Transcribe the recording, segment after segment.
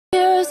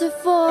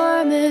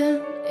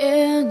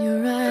in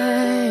your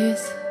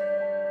eyes.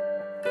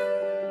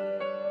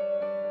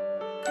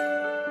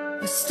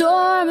 A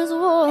storm is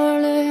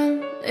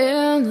whirling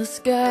in the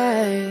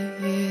sky.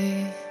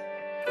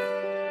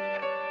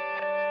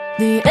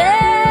 The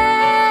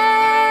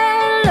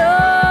end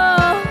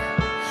of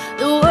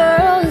the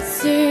world, it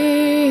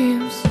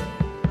seems.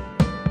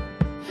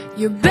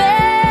 You're bent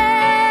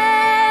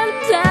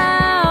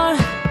down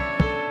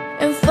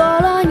and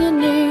fall on your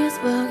knees.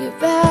 Well, get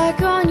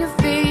back on your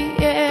feet,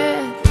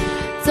 yeah.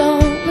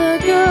 Don't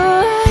look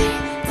away,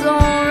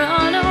 don't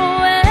run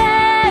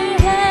away,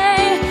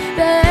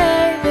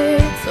 baby.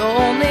 It's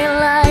only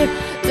life.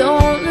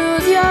 Don't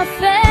lose your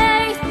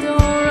faith,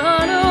 don't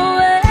run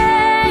away,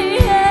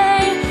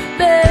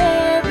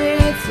 baby.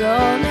 It's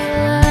only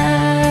life.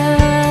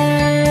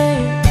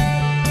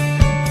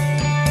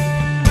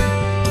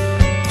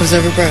 Was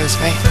over bros,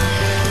 right?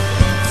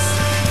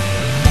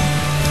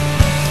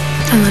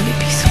 I love you,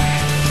 peace.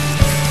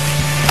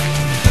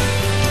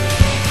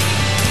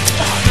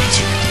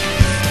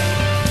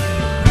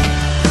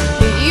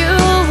 You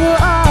were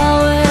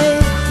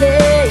always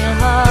playing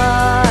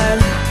hard.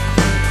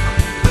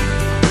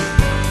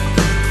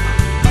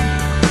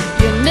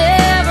 You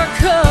never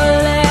could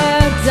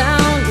let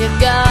down your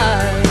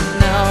guard,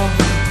 no.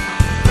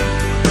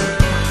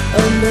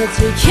 But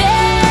you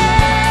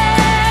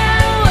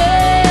can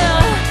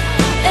win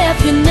if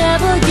you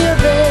never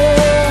give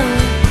in.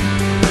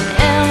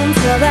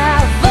 Until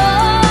that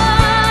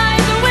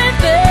voice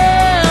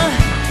within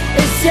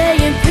is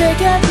saying, pick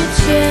up your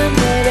chin.